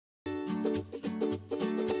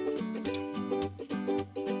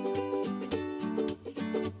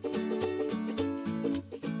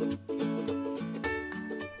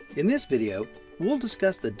In this video, we'll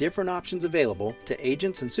discuss the different options available to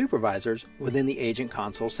agents and supervisors within the Agent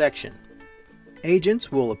Console section.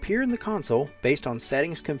 Agents will appear in the console based on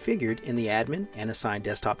settings configured in the admin and assigned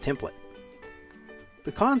desktop template.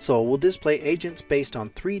 The console will display agents based on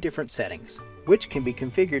 3 different settings, which can be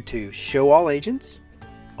configured to show all agents,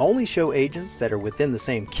 only show agents that are within the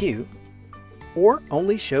same queue, or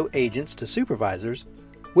only show agents to supervisors,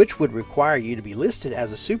 which would require you to be listed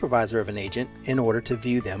as a supervisor of an agent in order to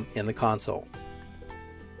view them in the console.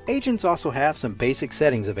 Agents also have some basic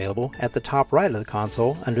settings available at the top right of the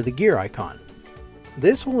console under the gear icon.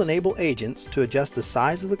 This will enable agents to adjust the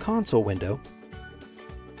size of the console window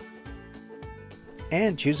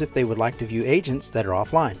and choose if they would like to view agents that are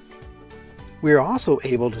offline. We are also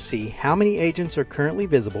able to see how many agents are currently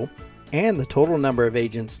visible and the total number of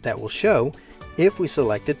agents that will show if we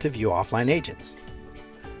selected to view offline agents.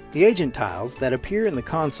 The agent tiles that appear in the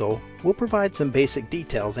console will provide some basic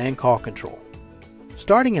details and call control.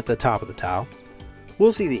 Starting at the top of the tile,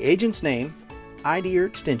 we'll see the agent's name, ID or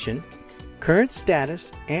extension, current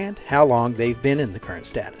status, and how long they've been in the current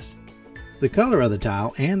status. The color of the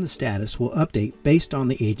tile and the status will update based on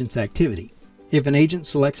the agent's activity. If an agent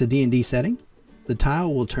selects a D&D setting, the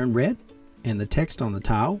tile will turn red and the text on the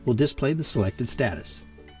tile will display the selected status.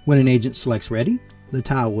 When an agent selects ready, the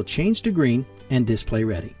tile will change to green and display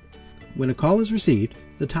ready. When a call is received,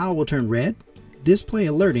 the tile will turn red, display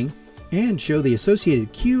alerting, and show the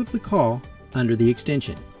associated queue of the call under the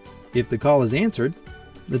extension. If the call is answered,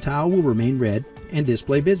 the tile will remain red and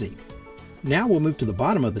display busy. Now we'll move to the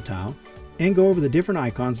bottom of the tile and go over the different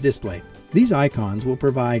icons displayed. These icons will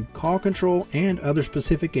provide call control and other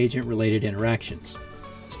specific agent-related interactions.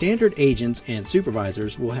 Standard agents and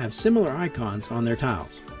supervisors will have similar icons on their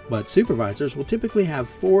tiles, but supervisors will typically have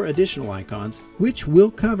 4 additional icons, which we'll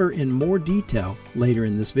cover in more detail later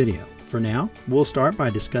in this video. For now, we'll start by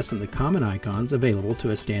discussing the common icons available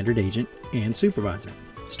to a standard agent and supervisor.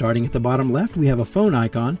 Starting at the bottom left, we have a phone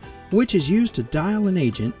icon, which is used to dial an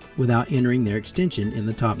agent without entering their extension in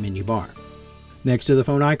the top menu bar. Next to the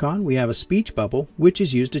phone icon, we have a speech bubble, which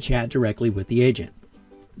is used to chat directly with the agent.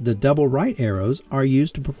 The double right arrows are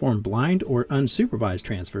used to perform blind or unsupervised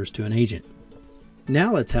transfers to an agent.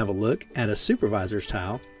 Now let's have a look at a supervisor's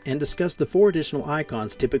tile and discuss the 4 additional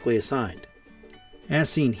icons typically assigned. As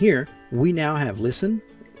seen here, we now have listen,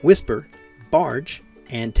 whisper, barge,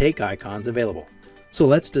 and take icons available. So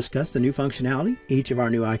let's discuss the new functionality each of our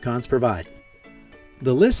new icons provide.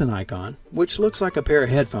 The listen icon, which looks like a pair of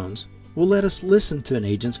headphones, will let us listen to an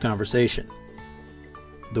agent's conversation.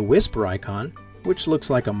 The whisper icon, which looks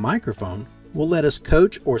like a microphone, will let us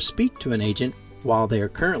coach or speak to an agent while they are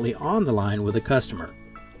currently on the line with a customer.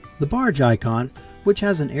 The barge icon, which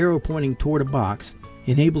has an arrow pointing toward a box,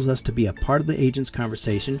 enables us to be a part of the agent's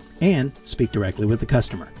conversation and speak directly with the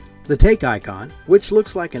customer. The take icon, which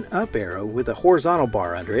looks like an up arrow with a horizontal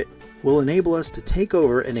bar under it, will enable us to take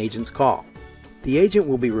over an agent's call. The agent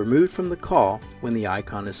will be removed from the call when the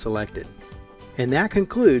icon is selected. And that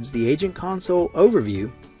concludes the Agent Console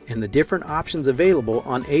overview and the different options available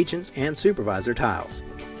on agents and supervisor tiles.